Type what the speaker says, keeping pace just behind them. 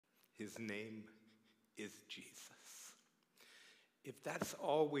His name is Jesus. If that's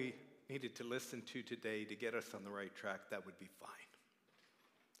all we needed to listen to today to get us on the right track, that would be fine.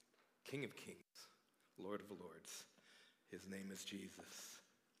 King of Kings, Lord of Lords, his name is Jesus.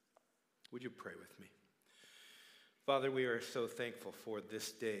 Would you pray with me? Father, we are so thankful for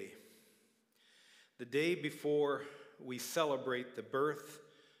this day. The day before we celebrate the birth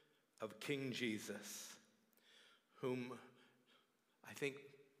of King Jesus, whom I think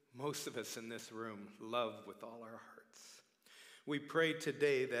most of us in this room love with all our hearts. We pray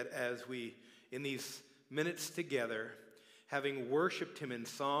today that as we, in these minutes together, having worshiped him in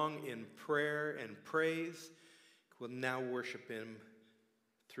song, in prayer, and praise, will now worship him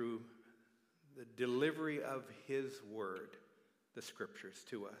through the delivery of his word, the scriptures,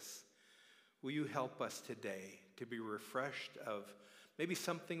 to us. Will you help us today to be refreshed of maybe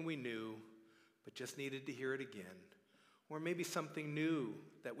something we knew, but just needed to hear it again, or maybe something new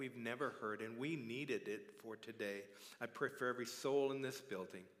that we've never heard and we needed it for today. I pray for every soul in this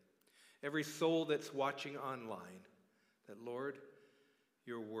building, every soul that's watching online, that, Lord,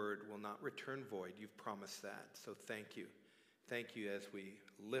 your word will not return void. You've promised that. So thank you. Thank you as we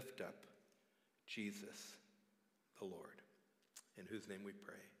lift up Jesus, the Lord, in whose name we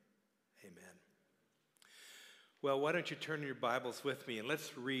pray. Amen. Well, why don't you turn your Bibles with me and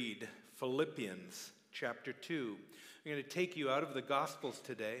let's read Philippians chapter 2. I'm going to take you out of the Gospels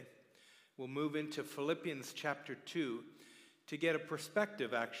today. We'll move into Philippians chapter 2 to get a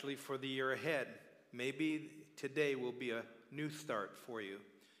perspective, actually, for the year ahead. Maybe today will be a new start for you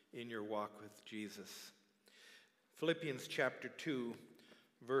in your walk with Jesus. Philippians chapter 2,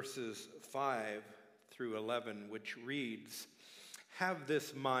 verses 5 through 11, which reads, "Have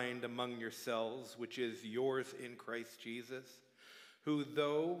this mind among yourselves, which is yours in Christ Jesus, who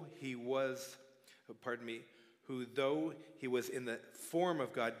though he was in the form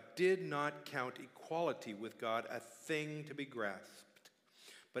of God, did not count equality with God a thing to be grasped,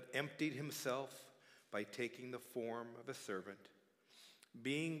 but emptied himself by taking the form of a servant,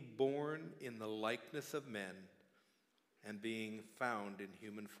 being born in the likeness of men, and being found in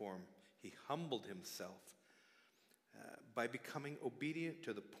human form, he humbled himself by becoming obedient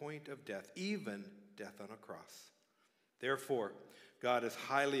to the point of death, even death on a cross. Therefore, God has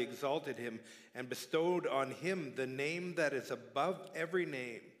highly exalted him and bestowed on him the name that is above every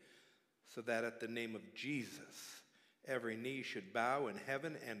name, so that at the name of Jesus, every knee should bow in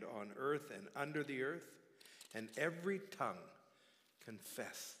heaven and on earth and under the earth, and every tongue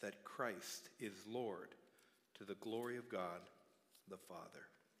confess that Christ is Lord, to the glory of God the Father."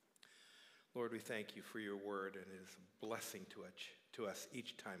 Lord, we thank you for your word, and it is a blessing to us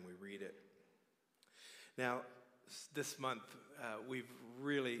each time we read it. Now, this month, we've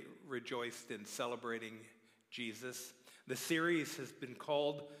really rejoiced in celebrating Jesus. The series has been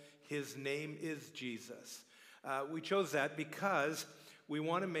called His Name is Jesus. We chose that because we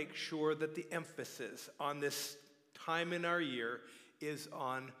want to make sure that the emphasis on this time in our year is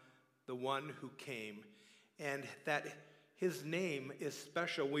on the one who came, and that his name is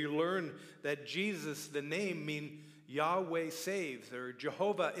special. We learn that Jesus, the name, means Yahweh saves, or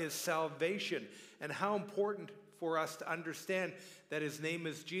Jehovah is salvation, and how important for us to understand that his name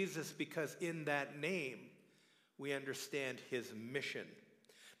is Jesus, because in that name we understand his mission.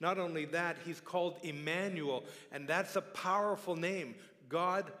 Not only that, he's called Emmanuel, and that's a powerful name,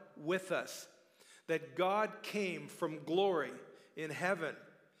 God with us. That God came from glory in heaven,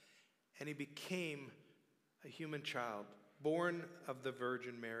 and he became a human child, born of the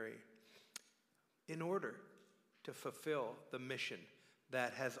Virgin Mary, in order to fulfill the mission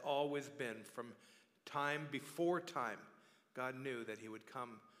that has always been from time before time. God knew that he would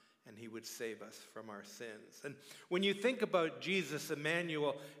come and he would save us from our sins. And when you think about Jesus,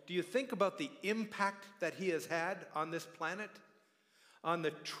 Emmanuel, do you think about the impact that he has had on this planet? On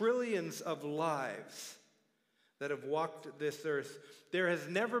the trillions of lives that have walked this earth, there has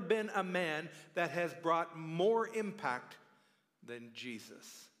never been a man that has brought more impact than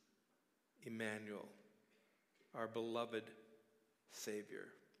Jesus, Emmanuel, our beloved Savior.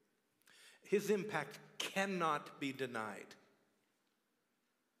 His impact cannot be denied.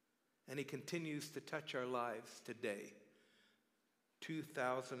 And he continues to touch our lives today,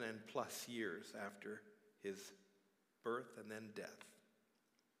 2,000 and plus years after his birth and then death.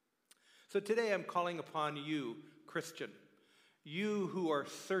 So today I'm calling upon you, Christian, you who are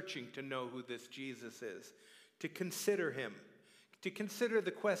searching to know who this Jesus is, to consider him, to consider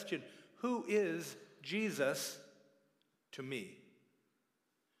the question, who is Jesus to me?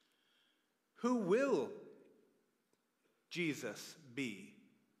 Who will Jesus be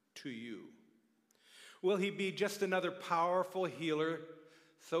to you? Will he be just another powerful healer,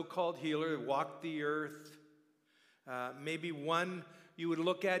 so-called healer, walked the earth. Maybe one you would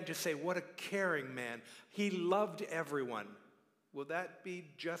look at and just say, what a caring man. He loved everyone. Will that be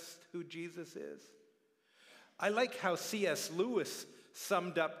just who Jesus is? I like how C.S. Lewis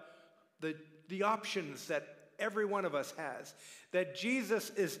summed up the options that every one of us has. That Jesus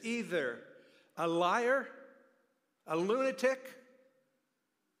is either a liar, a lunatic,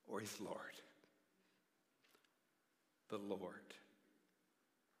 or he's Lord. The Lord.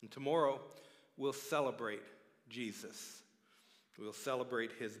 And tomorrow we'll celebrate Jesus. We'll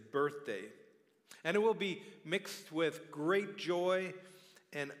celebrate his birthday. And it will be mixed with great joy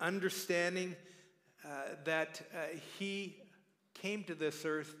and understanding that he came to this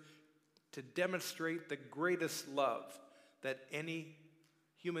earth to demonstrate the greatest love that any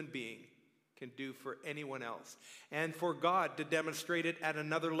human being can do for anyone else. And for God to demonstrate it at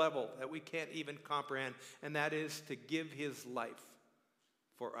another level that we can't even comprehend, and that is to give his life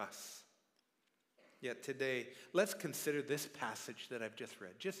for us. Yet today, let's consider this passage that I've just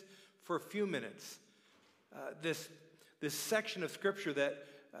read, just for a few minutes. This section of Scripture that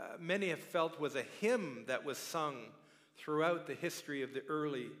many have felt was a hymn that was sung throughout the history of the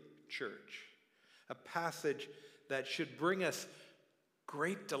early church. A passage that should bring us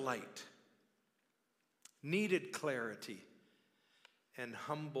great delight, needed clarity, and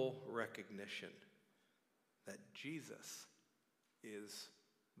humble recognition that Jesus is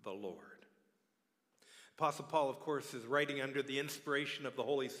the Lord. Apostle Paul, of course, is writing under the inspiration of the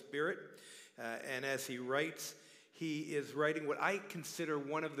Holy Spirit. And as he writes, he is writing what I consider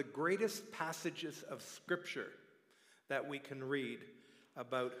one of the greatest passages of Scripture that we can read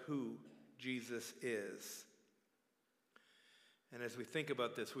about who Jesus is. And as we think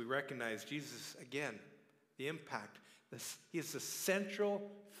about this, we recognize Jesus, again, the impact. He is the central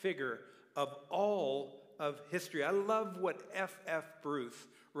figure of all of history. I love what F.F. Bruce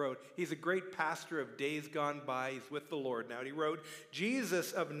wrote. He's a great pastor of days gone by. He's with the Lord now. And he wrote,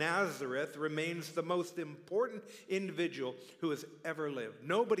 Jesus of Nazareth remains the most important individual who has ever lived.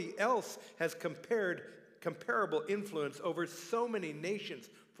 Nobody else has comparable influence over so many nations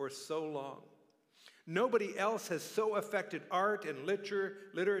for so long. Nobody else has so affected art and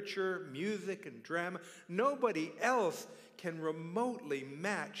literature, music and drama. Nobody else can remotely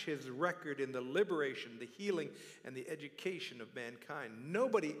match his record in the liberation, the healing, and the education of mankind.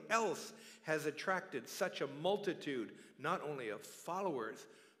 Nobody else has attracted such a multitude, not only of followers,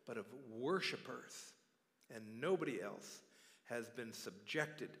 but of worshipers. And nobody else has been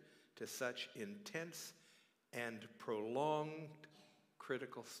subjected to such intense and prolonged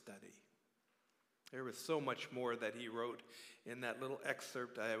critical study. There was so much more that he wrote in that little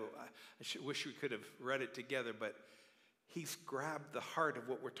excerpt. I wish we could have read it together, but he's grabbed the heart of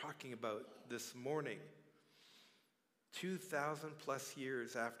what we're talking about this morning. 2,000 plus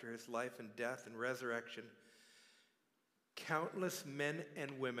years after his life and death and resurrection, countless men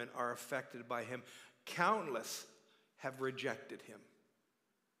and women are affected by him. Countless have rejected him.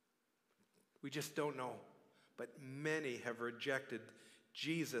 We just don't know. But many have rejected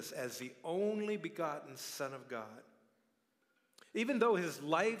Jesus as the only begotten Son of God. Even though his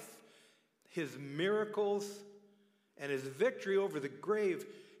life, his miracles, and his victory over the grave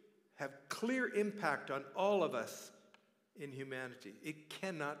have clear impact on all of us in humanity, it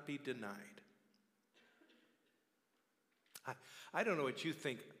cannot be denied. I don't know what you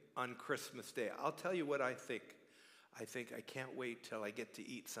think on Christmas Day. I'll tell you what I think. I think I can't wait till I get to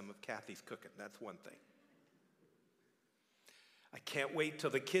eat some of Kathy's cooking. That's one thing. I can't wait till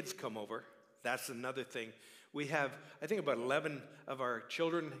the kids come over. That's another thing. We have, I think, about 11 of our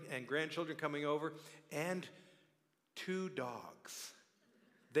children and grandchildren coming over, and 2 dogs.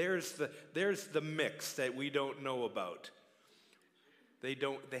 There's the mix that we don't know about. They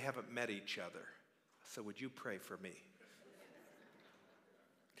haven't met each other. So would you pray for me?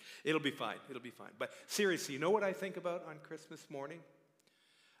 It'll be fine. It'll be fine. But seriously, you know what I think about on Christmas morning?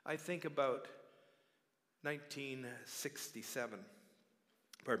 I think about 1967.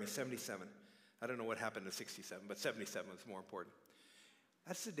 Pardon me, 77. I don't know what happened in 67, but 77 was more important.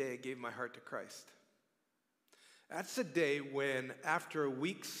 That's the day I gave my heart to Christ. That's the day when, after a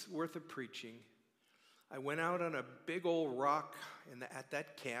week's worth of preaching, I went out on a big old rock at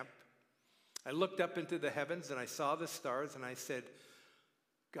that camp. I looked up into the heavens and I saw the stars and I said,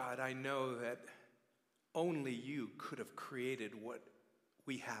 God, I know that only you could have created what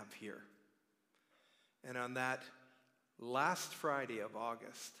we have here. And on that last Friday of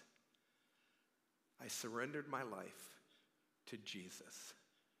August, I surrendered my life to Jesus.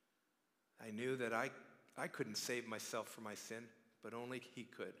 I knew that I couldn't save myself from my sin, but only he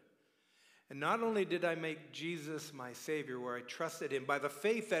could. And not only did I make Jesus my Savior, where I trusted him by the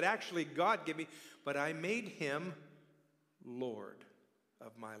faith that actually God gave me, but I made him Lord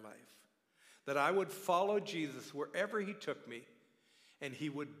of my life. That I would follow Jesus wherever he took me, and he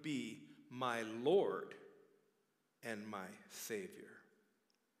would be my Lord and my Savior.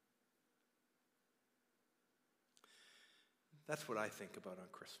 That's what I think about on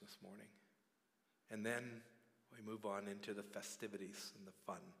Christmas morning. And then we move on into the festivities and the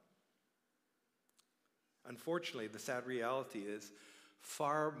fun. Unfortunately, the sad reality is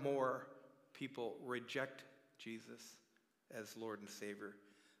far more people reject Jesus as Lord and Savior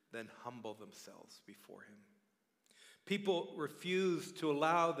than humble themselves before him. People refuse to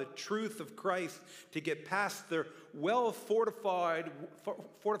allow the truth of Christ to get past their well-fortified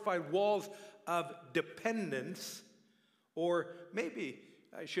walls of dependence, or maybe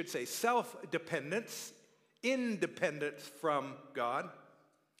I should say self-dependence, independence from God.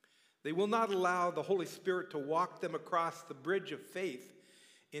 They will not allow the Holy Spirit to walk them across the bridge of faith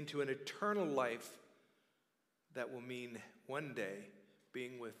into an eternal life that will mean one day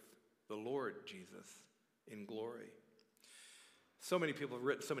being with the Lord Jesus in glory. So many people have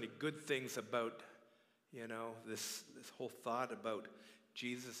written so many good things about, this whole thought about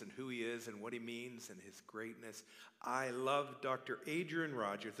Jesus and who he is and what he means and his greatness. I love Dr. Adrian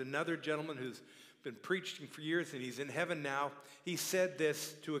Rogers, another gentleman who's been preaching for years and he's in heaven now. He said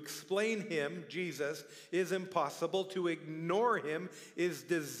this: to explain him, Jesus, is impossible. To ignore him is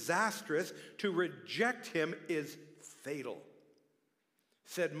disastrous. To reject him is fatal.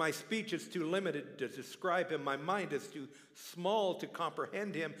 Said, my speech is too limited to describe him. My mind is too small to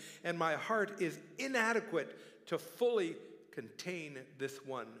comprehend him. And my heart is inadequate to fully contain this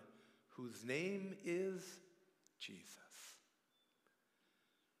one whose name is Jesus.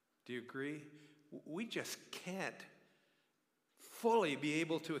 Do you agree? We just can't fully be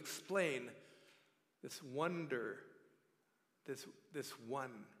able to explain this wonder, this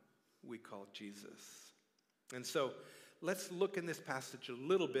one we call Jesus. And so let's look in this passage a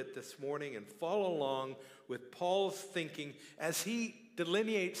little bit this morning and follow along with Paul's thinking as he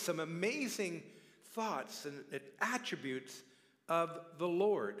delineates some amazing thoughts and attributes of the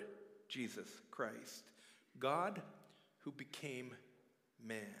Lord Jesus Christ, God who became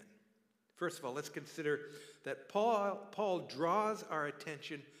man. First of all, let's consider that Paul draws our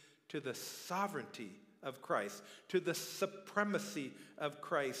attention to the sovereignty of Christ, to the supremacy of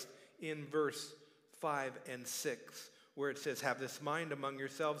Christ in verse 5 and 6, where it says, have this mind among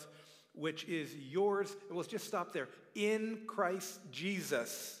yourselves, which is yours. And we'll just stop there. In Christ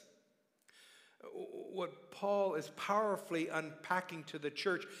Jesus. What Paul is powerfully unpacking to the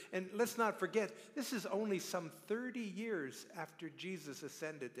church. And let's not forget, this is only some 30 years after Jesus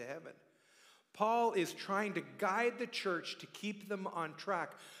ascended to heaven. Paul is trying to guide the church to keep them on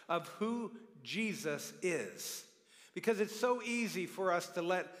track of who Jesus is. Because it's so easy for us to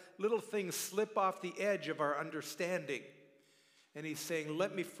let little things slip off the edge of our understanding. And he's saying,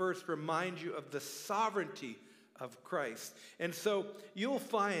 let me first remind you of the sovereignty of Christ. And so you'll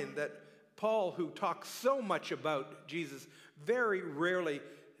find that Paul, who talks so much about Jesus, very rarely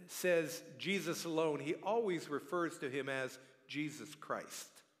says Jesus alone. He always refers to him as Jesus Christ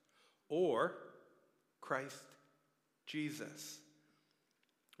or Christ Jesus.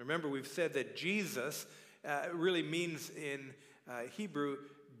 Remember, we've said that Jesus really means in Hebrew,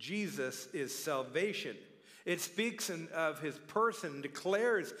 Jesus is salvation. It speaks of his person,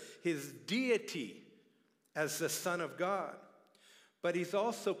 declares his deity as the Son of God. But he's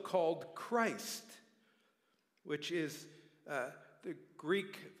also called Christ, which is the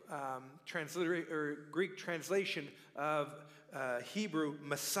Greek translation of Hebrew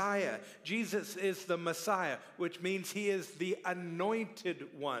Messiah. Jesus is the Messiah, which means he is the anointed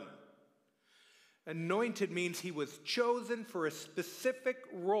one. Anointed means he was chosen for a specific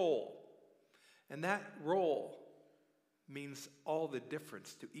role. And that role means all the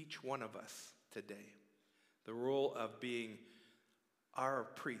difference to each one of us today. The role of being our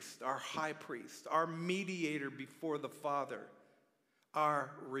priest, our high priest, our mediator before the Father,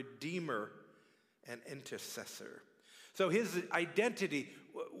 our redeemer and intercessor. So his identity,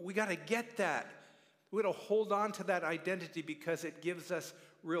 we got to get that. We got to hold on to that identity because it gives us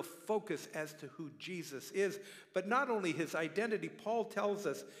real focus as to who Jesus is. But not only his identity, Paul tells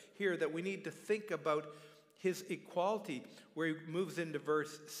us here that we need to think about his equality, where he moves into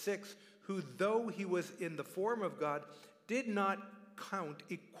verse 6, who though he was in the form of God, did not count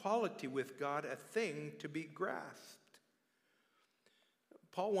equality with God a thing to be grasped.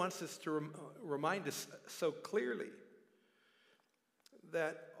 Paul wants us to remind us so clearly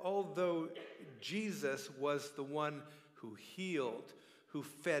that although Jesus was the one who healed, who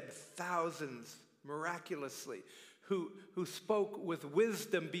fed thousands miraculously, who spoke with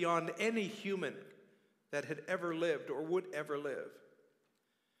wisdom beyond any human that had ever lived or would ever live.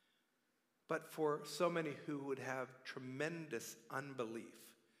 But for so many who would have tremendous unbelief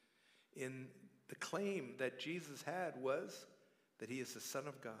in the claim that Jesus had was that he is the Son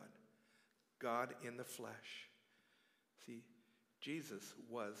of God, God in the flesh. See, Jesus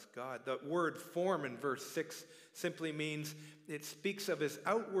was God. The word form in verse 6 simply means, it speaks of his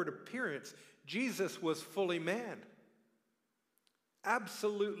outward appearance. Jesus was fully man.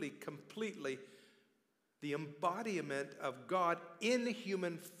 Absolutely, completely the embodiment of God in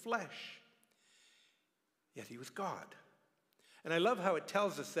human flesh. Yet he was God. And I love how it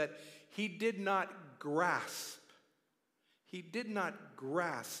tells us that he did not grasp. He did not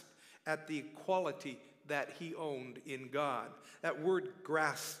grasp at the equality that he owned in God. That word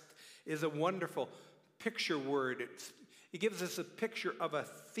grasp is a wonderful picture word. It gives us a picture of a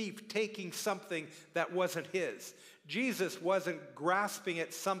thief taking something that wasn't his. Jesus wasn't grasping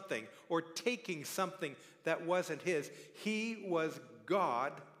at something or taking something that wasn't his. He was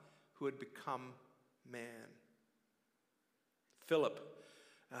God who had become man. Philip,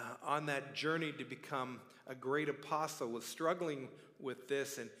 on that journey to become a great apostle, was struggling with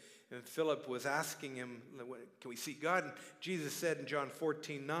this, and Philip was asking him, can we see God? And Jesus said in John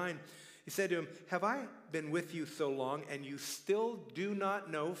 14:9, he said to him, have I been with you so long, and you still do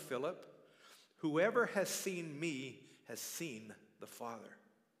not know, Philip? Whoever has seen me has seen the Father.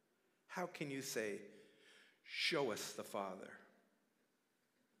 How can you say, show us the Father?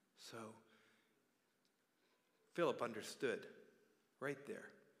 So, Philip understood right there,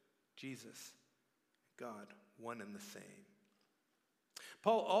 Jesus, God, one and the same.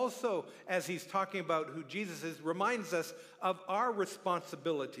 Paul also, as he's talking about who Jesus is, reminds us of our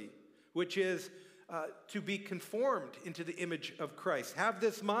responsibility, which is to be conformed into the image of Christ. Have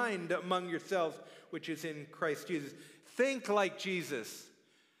this mind among yourselves, which is in Christ Jesus. Think like Jesus.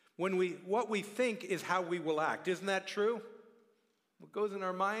 What we think is how we will act. Isn't that true? What goes in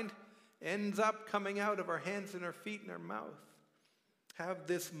our mind ends up coming out of our hands and our feet and our mouth. Have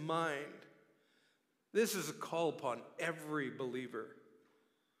this mind. This is a call upon every believer.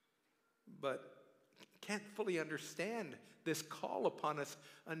 But can't fully understand this call upon us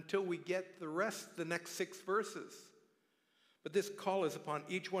until we get the next 6 verses. But this call is upon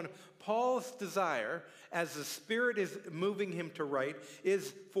each one. Paul's desire, as the Spirit is moving him to write,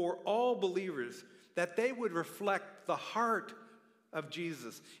 is for all believers that they would reflect the heart of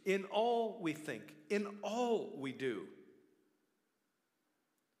Jesus in all we think, in all we do.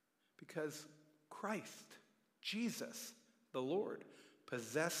 Because Christ, Jesus, the Lord,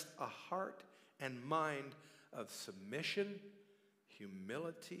 possessed a heart and mind of submission,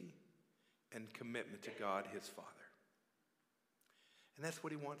 humility, and commitment to God, his Father. And that's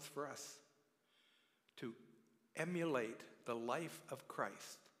what he wants for us, to emulate the life of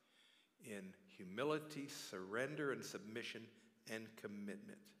Christ in humility, surrender, and submission, and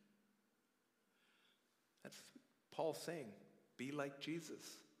commitment. That's Paul saying, be like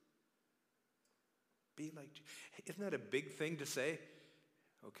Jesus. Be like Jesus. Isn't that a big thing to say?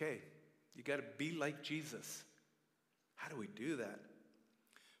 Okay, you got to be like Jesus. How do we do that?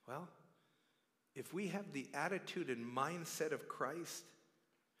 Well, if we have the attitude and mindset of Christ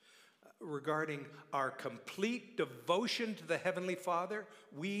regarding our complete devotion to the Heavenly Father,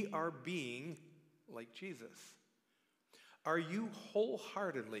 we are being like Jesus. Are you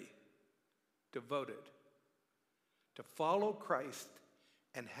wholeheartedly devoted to follow Christ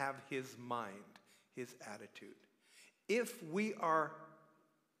and have his mind, his attitude? If we are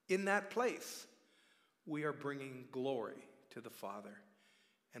in that place, we are bringing glory to the Father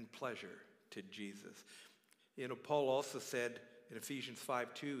and pleasure to Jesus. You know, Paul also said in Ephesians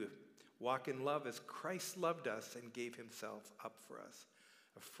 5:2, walk in love as Christ loved us and gave himself up for us,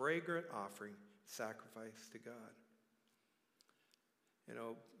 a fragrant offering, sacrifice to God. You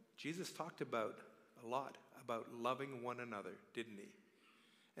know, Jesus talked a lot about loving one another, didn't he?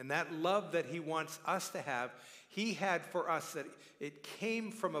 And that love that he wants us to have, he had for us, that it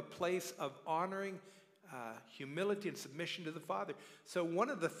came from a place of honoring humility and submission to the Father. So one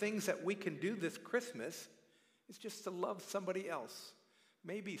of the things that we can do this Christmas is just to love somebody else.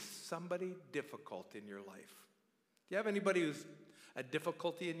 Maybe somebody difficult in your life. Do you have anybody who's a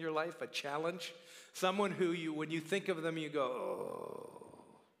difficulty in your life, a challenge? Someone who when you think of them, you go, oh,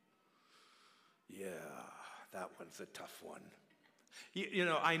 yeah, that one's a tough one. You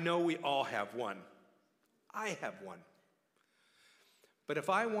know, I know we all have one. I have one. But if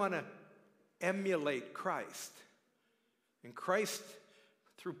I want to emulate Christ, and Christ,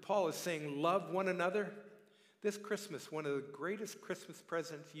 through Paul, is saying, love one another, This Christmas, one of the greatest Christmas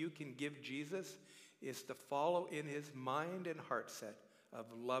presents you can give Jesus is to follow in his mind and heart set of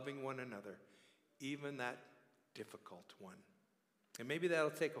loving one another, even that difficult one. And maybe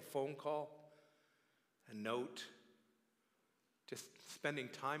that'll take a phone call, a note, just spending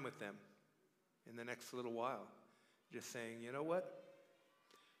time with them in the next little while. Just saying, you know what?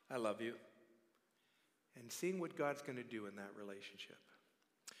 I love you. And seeing what God's going to do in that relationship.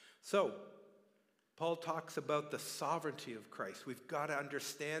 So, Paul talks about the sovereignty of Christ. We've got to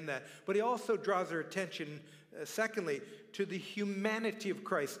understand that. But he also draws our attention, secondly, to the humanity of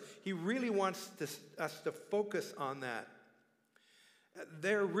Christ. He really wants us to focus on that.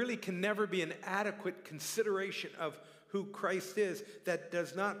 There really can never be an adequate consideration of who Christ is that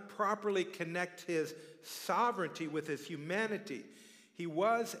does not properly connect his sovereignty with his humanity. He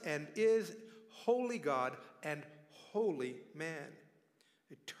was and is holy God and holy man.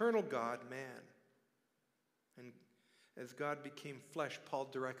 Eternal God, man. And as God became flesh, Paul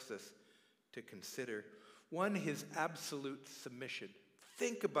directs us to consider, one, his absolute submission.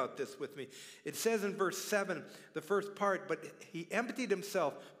 Think about this with me. It says in verse 7, the first part, but he emptied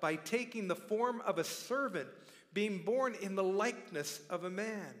himself by taking the form of a servant, being born in the likeness of a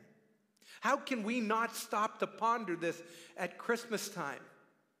man. How can we not stop to ponder this at Christmas time?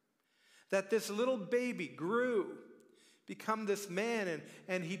 That this little baby grew, become this man,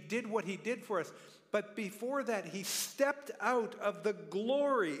 and he did what he did for us. But before that, he stepped out of the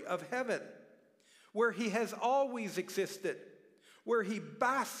glory of heaven, where he has always existed, where he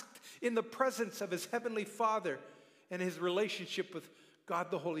basked in the presence of his heavenly Father and his relationship with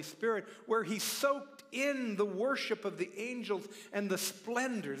God the Holy Spirit, where he soaked in the worship of the angels and the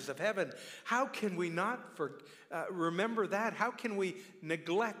splendors of heaven. How can we not remember that? How can we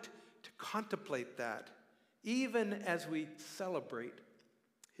neglect to contemplate that, even as we celebrate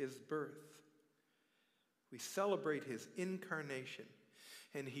his birth? We celebrate his incarnation,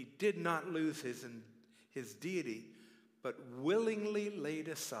 and he did not lose his deity, but willingly laid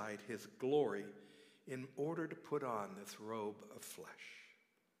aside his glory in order to put on this robe of flesh.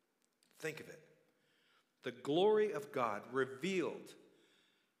 Think of it. The glory of God revealed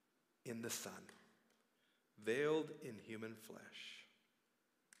in the Son, veiled in human flesh.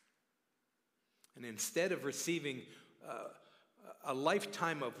 And instead of receiving a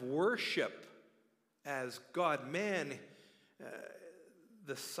lifetime of worship as God-man,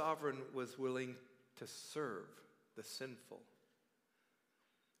 the sovereign was willing to serve the sinful.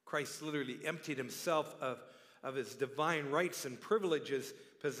 Christ literally emptied himself of his divine rights and privileges,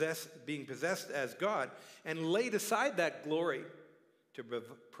 being possessed as God, and laid aside that glory to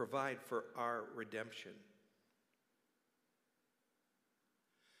provide for our redemption.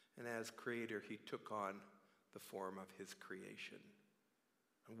 And as creator, he took on the form of his creation.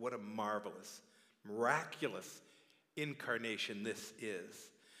 And what a marvelous, miraculous incarnation this is.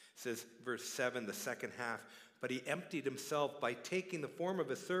 It says, verse 7, the second half, but he emptied himself by taking the form of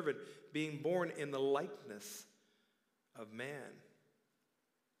a servant, being born in the likeness of man.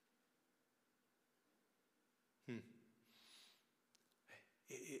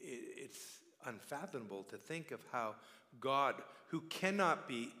 It's unfathomable to think of how God, who cannot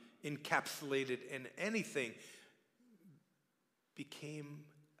be encapsulated in anything, became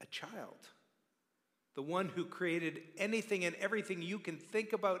a child. The one who created anything and everything you can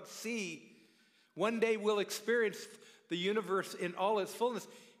think about, see. One day we'll experience the universe in all its fullness.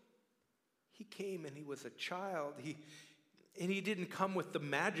 He came and he was a child. He didn't come with the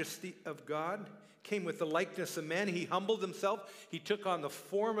majesty of God. Came with the likeness of man. He humbled himself. He took on the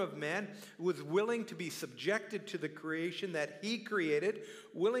form of man, was willing to be subjected to the creation that he created,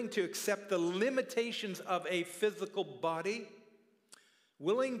 willing to accept the limitations of a physical body,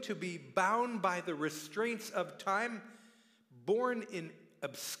 willing to be bound by the restraints of time, born in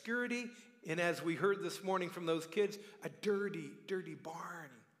obscurity, and as we heard this morning from those kids, a dirty, dirty barn,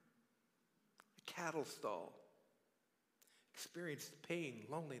 a cattle stall, experienced pain,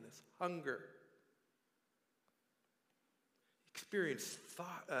 loneliness, hunger, experienced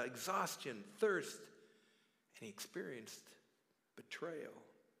exhaustion, thirst, and he experienced betrayal.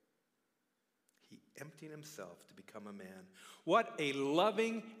 He emptied himself to become a man. What a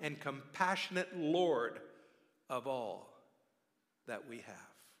loving and compassionate Lord of all that we have.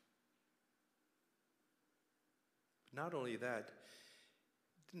 Not only that,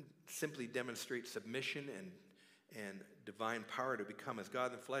 didn't simply demonstrate submission and divine power to become as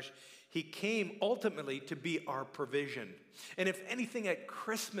God in the flesh. He came ultimately to be our provision. And if anything, at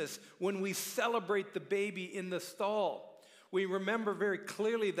Christmas, when we celebrate the baby in the stall, we remember very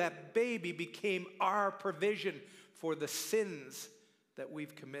clearly that baby became our provision for the sins that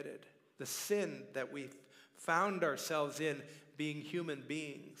we've committed, the sin that we've found ourselves in being human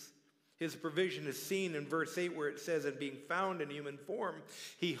beings. His provision is seen in verse 8 where it says, and being found in human form,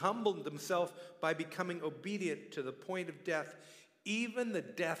 he humbled himself by becoming obedient to the point of death, even the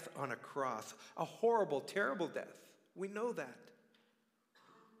death on a cross. A horrible, terrible death. We know that.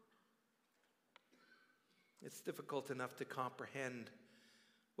 It's difficult enough to comprehend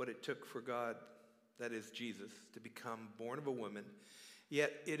what it took for God, that is Jesus, to become born of a woman.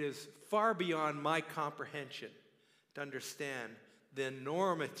 Yet it is far beyond my comprehension to understand the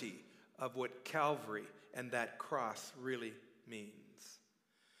enormity of what Calvary and that cross really means.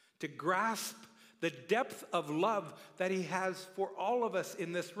 To grasp the depth of love that he has for all of us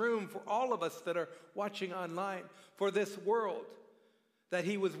in this room, for all of us that are watching online, for this world, that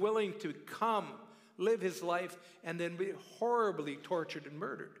he was willing to come, live his life, and then be horribly tortured and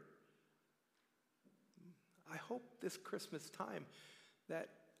murdered. I hope this Christmas time that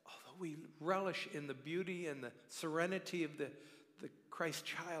although we relish in the beauty and the serenity of the Christ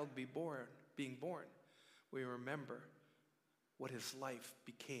child being born, we remember what his life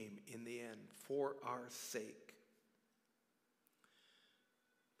became in the end for our sake.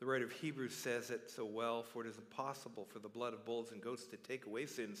 The writer of Hebrews says it so well, for it is impossible for the blood of bulls and goats to take away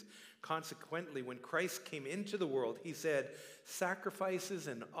sins. Consequently, when Christ came into the world, he said, sacrifices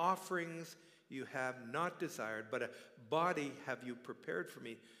and offerings you have not desired, but a body have you prepared for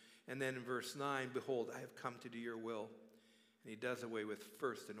me. And then in verse 9, behold, I have come to do your will. And he does away with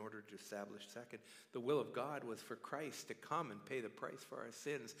first in order to establish second. The will of God was for Christ to come and pay the price for our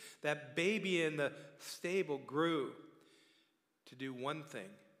sins. That baby in the stable grew to do one thing,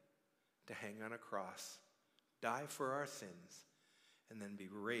 to hang on a cross, die for our sins, and then be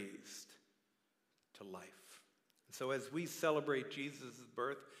raised to life. And so as we celebrate Jesus'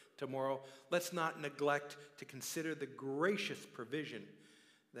 birth tomorrow, let's not neglect to consider the gracious provision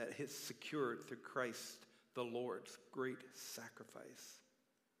that is secured through Christ the Lord's great sacrifice.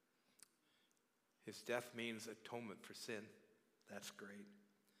 His death means atonement for sin. That's great.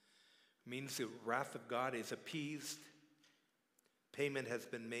 It means the wrath of God is appeased. Payment has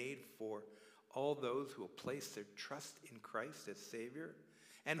been made for all those who will place their trust in Christ as Savior.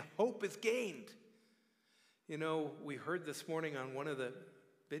 And hope is gained. You know, we heard this morning on one of the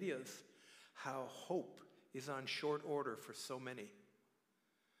videos how hope is on short order for so many.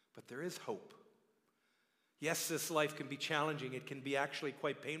 But there is hope. Yes, this life can be challenging. It can be actually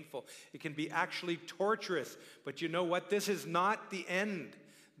quite painful. It can be actually torturous. But you know what? This is not the end.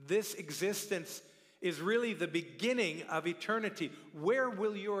 This existence is really the beginning of eternity. Where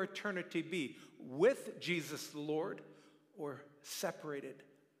will your eternity be? With Jesus the Lord, or separated,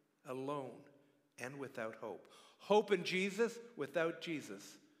 alone, and without hope? Hope in Jesus, without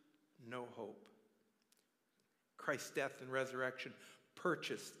Jesus, no hope. Christ's death and resurrection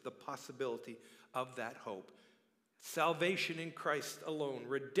purchased the possibility of that hope. Salvation in Christ alone,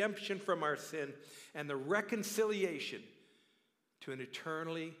 redemption from our sin, and the reconciliation to an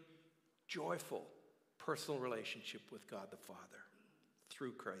eternally joyful personal relationship with God the Father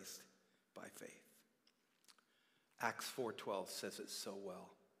through Christ by faith. Acts 4:12 says it so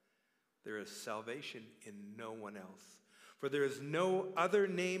well. There is salvation in no one else, for there is no other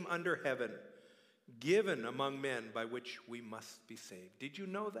name under heaven given among men by which we must be saved. Did you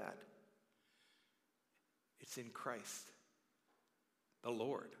know that? It's in Christ, the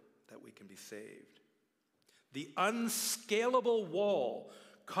Lord, that we can be saved. The unscalable wall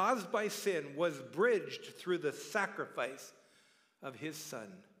caused by sin was bridged through the sacrifice of his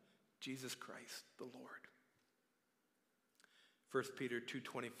Son, Jesus Christ, the Lord. 1 Peter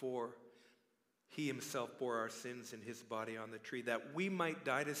 2:24, he himself bore our sins in his body on the tree, that we might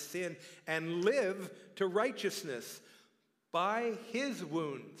die to sin and live to righteousness. By his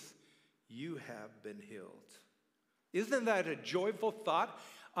wounds you have been healed. Isn't that a joyful thought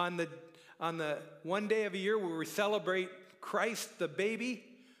on the one day of a year where we celebrate Christ the baby?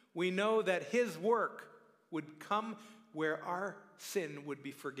 We know that his work would come where our sin would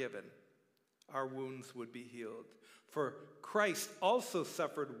be forgiven. Our wounds would be healed. For Christ also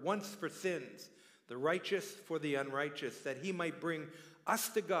suffered once for sins, the righteous for the unrighteous, that he might bring us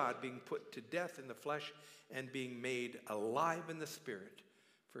to God, being put to death in the flesh and being made alive in the spirit.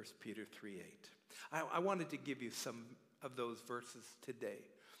 1 Peter 3:8. I wanted to give you some of those verses today.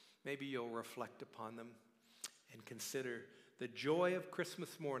 Maybe you'll reflect upon them and consider the joy of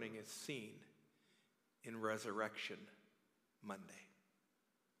Christmas morning is seen in Resurrection Monday.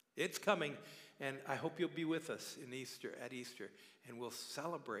 It's coming, and I hope you'll be with us at Easter, and we'll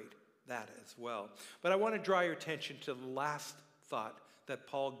celebrate that as well. But I want to draw your attention to the last thought that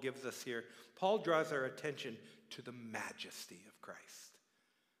Paul gives us here. Paul draws our attention to the majesty of Christ.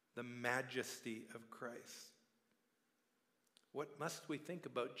 The majesty of Christ. What must we think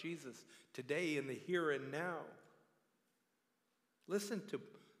about Jesus today in the here and now? Listen to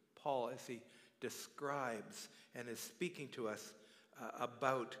Paul as he describes and is speaking to us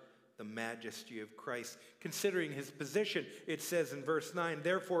about the majesty of Christ. Considering his position, it says in verse 9,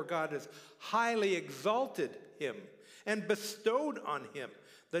 therefore God has highly exalted him and bestowed on him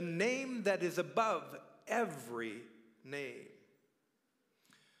the name that is above every name.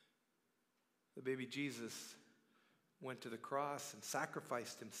 The baby Jesus went to the cross and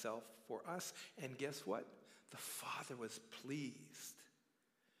sacrificed himself for us. And guess what? The Father was pleased.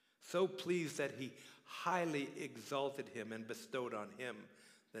 So pleased that he highly exalted him and bestowed on him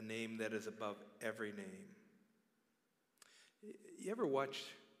the name that is above every name. You ever watch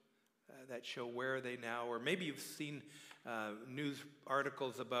that show, Where Are They Now? Or maybe you've seen news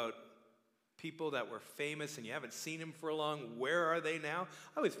articles about people that were famous and you haven't seen them for long. Where are they now?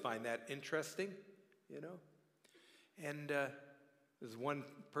 I always find that interesting, you know. And there's one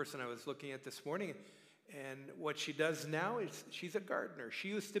person I was looking at this morning, and what she does now is she's a gardener. She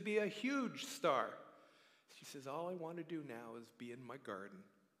used to be a huge star. She says, all I want to do now is be in my garden.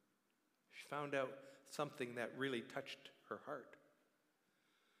 She found out something that really touched her heart.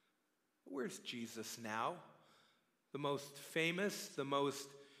 Where's Jesus now? The most famous, the most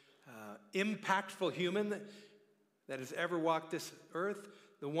impactful human that has ever walked this earth,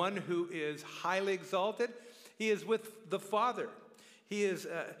 the one who is highly exalted. He is with the Father. He is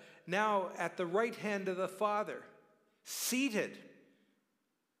now at the right hand of the Father, seated.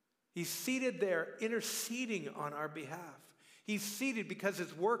 He's seated there, interceding on our behalf. He's seated because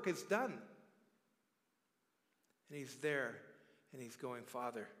his work is done. And he's there, and he's going,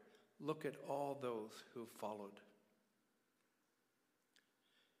 Father, look at all those who have followed.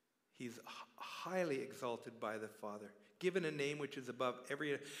 He's highly exalted by the Father, given a name which is above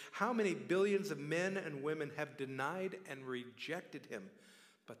every. How many billions of men and women have denied and rejected him,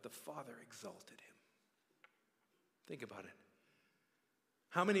 but the Father exalted him? Think about it.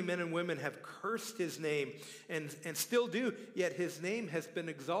 How many men and women have cursed his name and still do, yet his name has been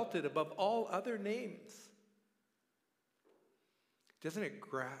exalted above all other names? Doesn't it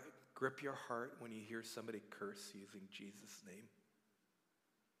grip your heart when you hear somebody curse using Jesus' name?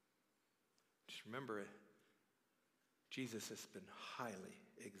 Just remember it. Jesus has been highly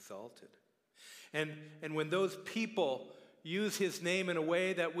exalted. And when those people use his name in a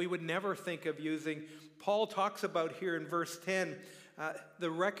way that we would never think of using, Paul talks about here in verse 10, the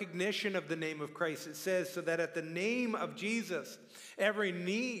recognition of the name of Christ. It says, so that at the name of Jesus, every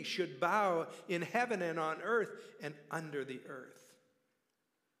knee should bow in heaven and on earth and under the earth.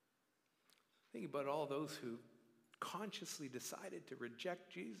 Think about all those who consciously decided to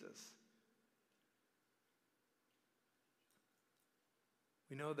reject Jesus.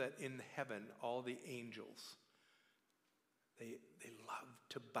 We know that in heaven, all the angels, they love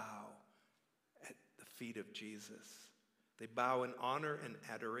to bow at the feet of Jesus. They bow in honor and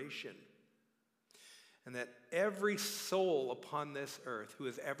adoration. And that every soul upon this earth who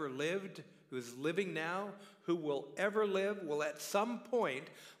has ever lived, who is living now, who will ever live, will at some point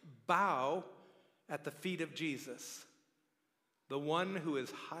bow at the feet of Jesus, the one who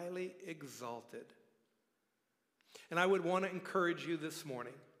is highly exalted. And I would want to encourage you this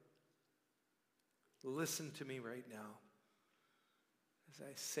morning, listen to me right now, as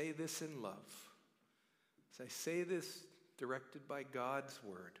I say this in love, as I say this directed by God's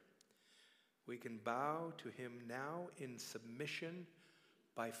word. We can bow to him now in submission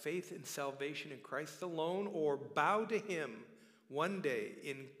by faith in salvation in Christ alone, or bow to him one day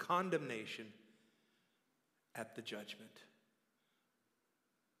in condemnation at the judgment.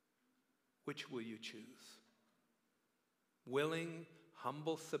 Which will you choose? Willing,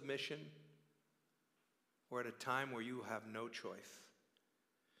 humble submission, or at a time where you have no choice?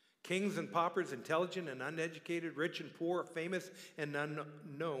 Kings and paupers, intelligent and uneducated, rich and poor, famous and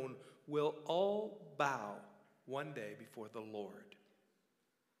unknown, will all bow one day before the Lord.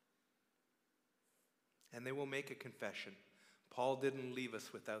 And they will make a confession. Paul didn't leave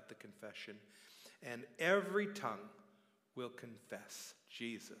us without the confession. And every tongue will confess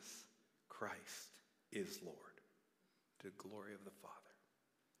Jesus Christ is Lord, to the glory of the Father.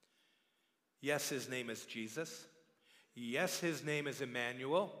 Yes, his name is Jesus. Yes, his name is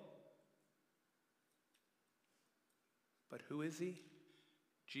Emmanuel. But who is he?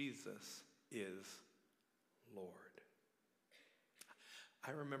 Jesus is Lord.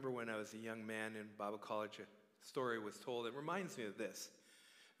 I remember when I was a young man in Bible college, a story was told. It reminds me of this.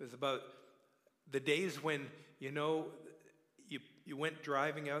 It was about the days when, you went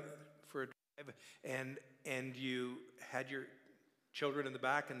driving out for a drive and you had your children in the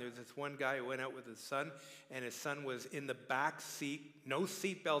back, and there's this one guy who went out with his son, and his son was in the back seat, no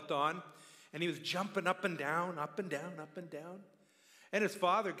seatbelt on, and he was jumping up and down, up and down, up and down. And his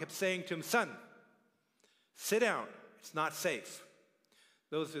father kept saying to him, "Son, sit down. It's not safe."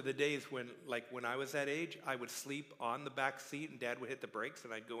 Those are the days when I was that age, I would sleep on the back seat and Dad would hit the brakes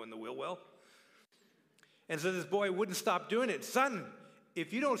and I'd go in the wheel well. And so this boy wouldn't stop doing it. "Son,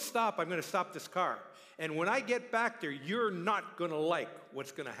 if you don't stop, I'm going to stop this car. And when I get back there, you're not going to like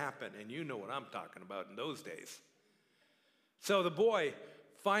what's going to happen." And you know what I'm talking about in those days. So the boy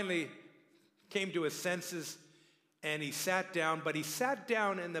finally came to his senses and he sat down, but he sat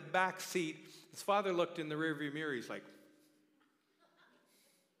down in the back seat. His father looked in the rearview mirror. He's like,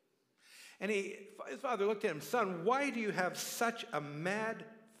 and his father looked at him, "Son, why do you have such a mad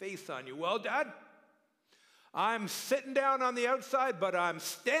face on you?" "Well, Dad, I'm sitting down on the outside, but I'm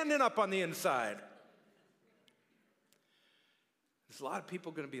standing up on the inside." There's a lot of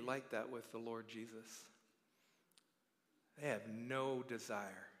people going to be like that with the Lord Jesus. They have no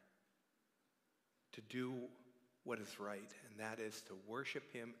desire to do what is right, and that is to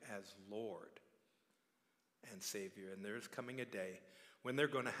worship him as Lord and Savior. And there's coming a day when they're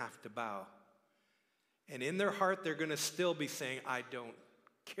going to have to bow. And in their heart, they're going to still be saying, "I don't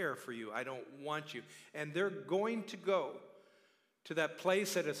care for you. I don't want you." And they're going to go to that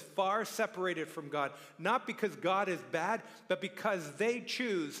place that is far separated from God, not because God is bad, but because they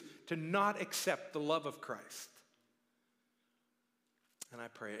choose to not accept the love of Christ. And I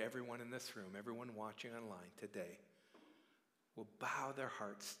pray everyone in this room, everyone watching online today, will bow their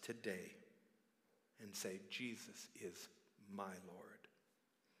hearts today and say, "Jesus is my Lord."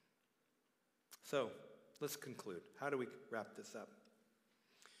 So, let's conclude. How do we wrap this up?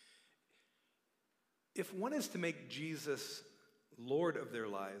 If one is to make Jesus Lord of their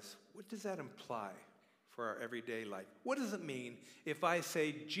lives, what does that imply for our everyday life? What does it mean if I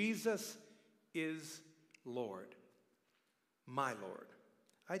say, "Jesus is Lord, my Lord"?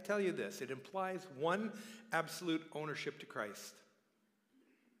 I tell you this, it implies one, absolute ownership to Christ.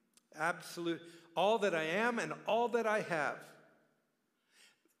 Absolute, all that I am and all that I have.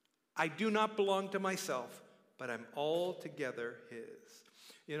 I do not belong to myself, but I'm altogether his.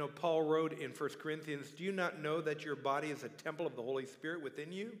 You know, Paul wrote in 1 Corinthians, "Do you not know that your body is a temple of the Holy Spirit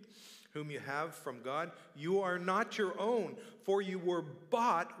within you, whom you have from God? You are not your own, for you were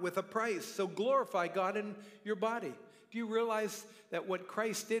bought with a price. So glorify God in your body." Do you realize that what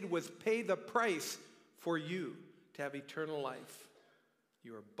Christ did was pay the price for you to have eternal life?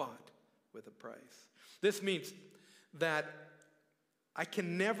 You are bought with a price. This means that I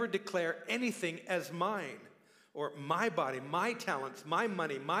can never declare anything as mine, or my body, my talents, my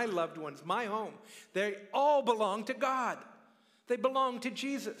money, my loved ones, my home. They all belong to God. They belong to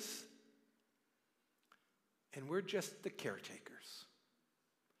Jesus. And we're just the caretakers,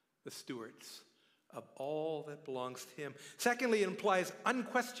 the stewards of all that belongs to him. Secondly, it implies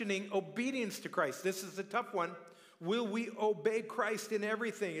unquestioning obedience to Christ. This is a tough one. Will we obey Christ in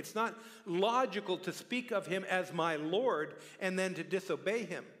everything? It's not logical to speak of him as my Lord and then to disobey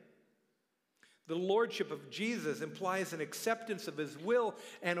him. The lordship of Jesus implies an acceptance of his will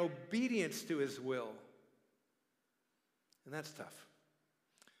and obedience to his will. And that's tough.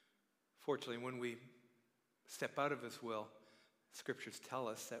 Fortunately, when we step out of his will, scriptures tell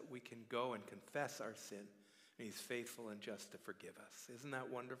us that we can go and confess our sin, and he's faithful and just to forgive us. Isn't that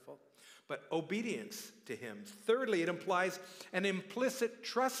wonderful? But obedience to him. Thirdly, it implies an implicit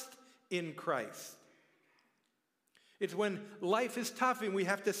trust in Christ. It's when life is tough and we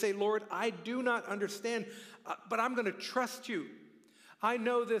have to say, "Lord, I do not understand, but I'm going to trust you. I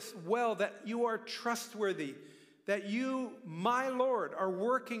know this well, that you are trustworthy, that you, my Lord, are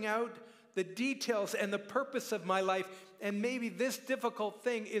working out the details and the purpose of my life, and maybe this difficult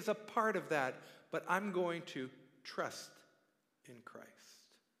thing is a part of that, but I'm going to trust in Christ."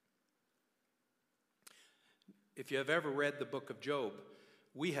 If you have ever read the book of Job,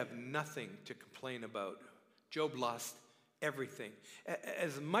 we have nothing to complain about. Job lost everything.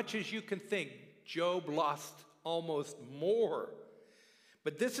 As much as you can think, Job lost almost more.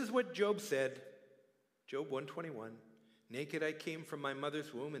 But this is what Job said, Job 121, "Naked I came from my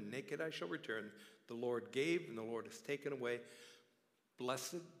mother's womb, and naked I shall return. The Lord gave, and the Lord has taken away.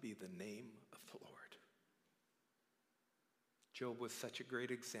 Blessed be the name of the Lord." Job was such a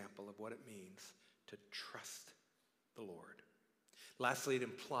great example of what it means to trust the Lord. Lastly, it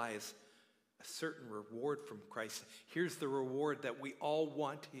implies a certain reward from Christ. Here's the reward that we all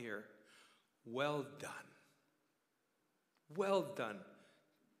want to hear. "Well done. Well done,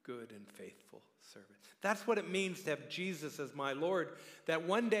 good and faithful servant. That's what it means to have Jesus as my Lord, that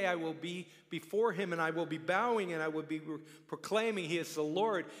one day I will be before him and I will be bowing and I will be proclaiming he is the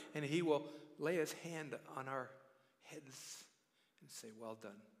Lord, and he will lay his hand on our heads and say, well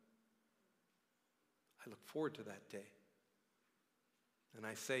done. I look forward to that day. And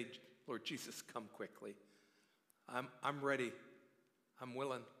I say, Lord Jesus, come quickly. I'm ready. I'm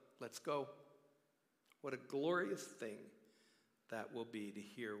willing. Let's go. What a glorious thing that will be to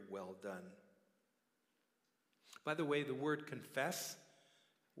hear well done. By the way, the word confess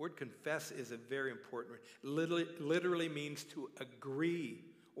is a very important word. Literally means to agree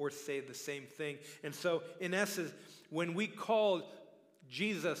or say the same thing. And so, in essence, when we call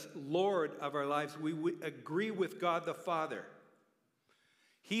Jesus Lord of our lives, we agree with God the Father.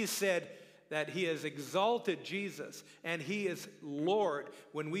 He said that he has exalted Jesus and he is Lord.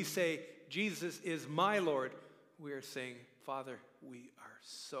 When we say, Jesus is my Lord, we are saying, Father, we are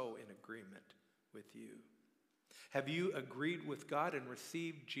so in agreement with you. Have you agreed with God and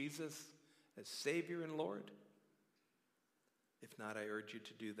received Jesus as Savior and Lord? If not, I urge you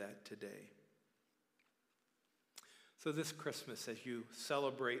to do that today. So this Christmas, as you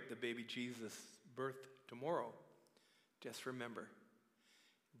celebrate the baby Jesus' birth tomorrow, just remember,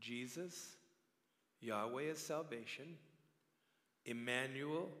 Jesus, Yahweh is salvation,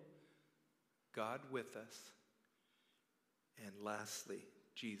 Emmanuel, God with us, and lastly,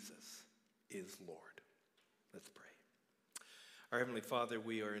 Jesus is Lord. Let's pray. Our Heavenly Father,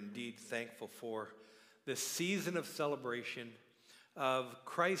 we are indeed thankful for this season of celebration of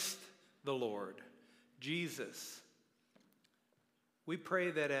Christ the Lord, Jesus. We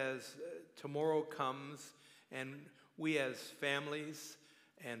pray that as tomorrow comes and we as families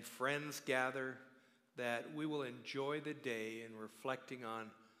and friends gather, that we will enjoy the day in reflecting on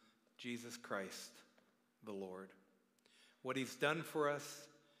Jesus Christ the Lord, what he's done for us,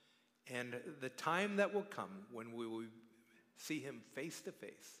 and the time that will come when we will see him face to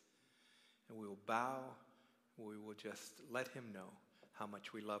face, and we will bow, we will just let him know how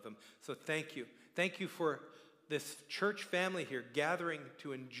much we love him. So thank you. Thank you for this church family here gathering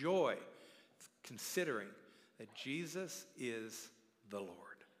to enjoy, considering that Jesus is the Lord.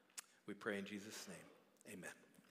 We pray in Jesus' name. Amen.